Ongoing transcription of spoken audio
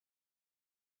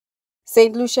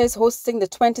St. Lucia is hosting the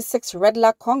 26th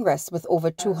RedLAC Congress with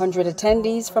over 200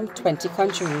 attendees from 20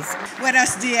 countries.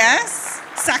 Buenos dias,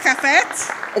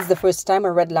 Sakafet. It's the first time a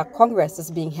RedLAC Congress is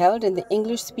being held in the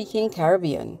English-speaking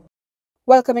Caribbean.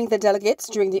 Welcoming the delegates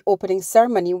during the opening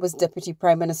ceremony was Deputy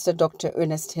Prime Minister Dr.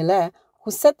 Ernest Hilaire,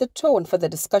 who set the tone for the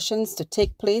discussions to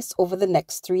take place over the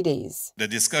next 3 days. The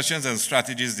discussions and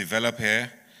strategies developed here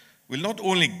will not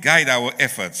only guide our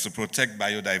efforts to protect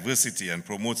biodiversity and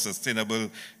promote sustainable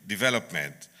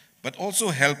development, but also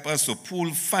help us to pool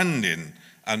funding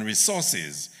and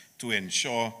resources to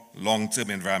ensure long-term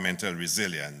environmental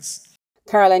resilience.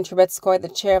 Caroline Trebetskoy, the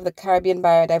chair of the Caribbean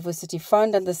Biodiversity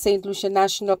Fund and the St. Lucia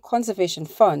National Conservation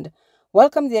Fund,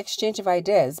 welcomed the exchange of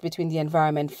ideas between the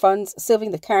environment funds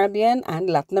serving the Caribbean and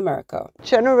Latin America.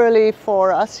 Generally,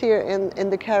 for us here in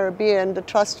the Caribbean, the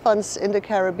trust funds in the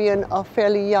Caribbean are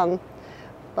fairly young,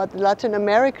 but Latin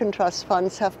American trust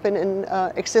funds have been in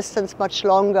existence much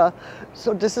longer.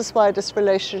 So this is why this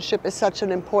relationship is such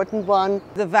an important one.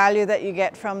 The value that you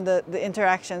get from the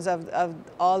interactions of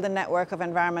all the network of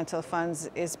environmental funds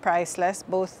is priceless,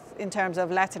 both in terms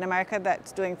of Latin America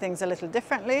that's doing things a little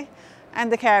differently, and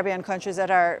the Caribbean countries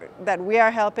that we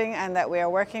are helping and that we are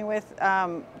working with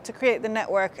to create the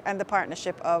network and the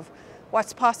partnership of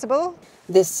what's possible.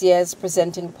 This year's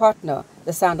presenting partner,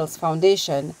 the Sandals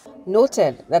Foundation,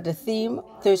 noted that the theme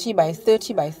 30 by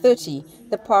 30 by 30,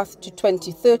 the path to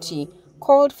 2030,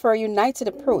 called for a united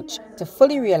approach to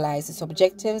fully realize its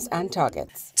objectives and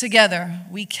targets. Together,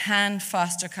 we can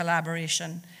foster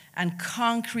collaboration and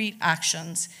concrete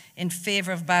actions in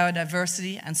favor of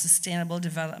biodiversity and sustainable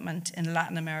development in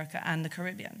Latin America and the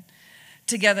Caribbean.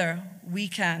 Together, we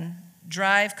can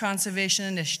drive conservation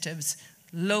initiatives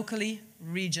locally,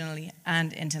 regionally,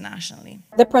 and internationally.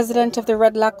 The president of the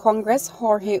RedLAC Congress,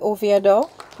 Jorge Oviedo,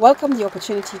 welcomed the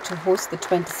opportunity to host the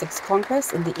 26th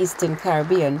Congress in the Eastern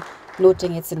Caribbean,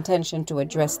 noting its intention to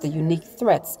address the unique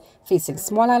threats facing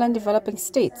small island developing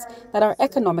states that are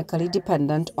economically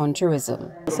dependent on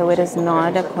tourism. So it is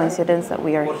not a coincidence that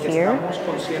we are here,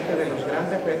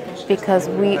 because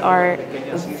we are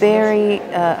very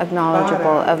acknowledgeable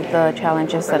of the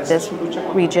challenges that this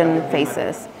region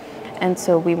faces. And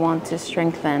so we want to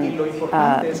strengthen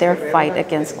their fight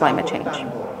against climate change.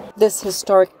 This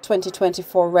historic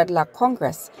 2024 RedLAC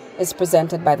Congress is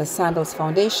presented by the Sandals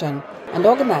Foundation and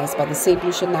organized by the St.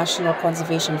 Lucia National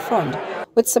Conservation Fund,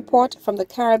 with support from the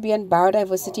Caribbean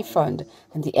Biodiversity Fund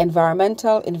and the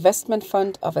Environmental Investment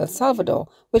Fund of El Salvador,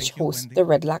 which hosts the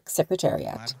RedLAC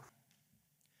Secretariat.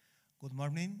 Good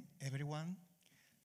morning, everyone.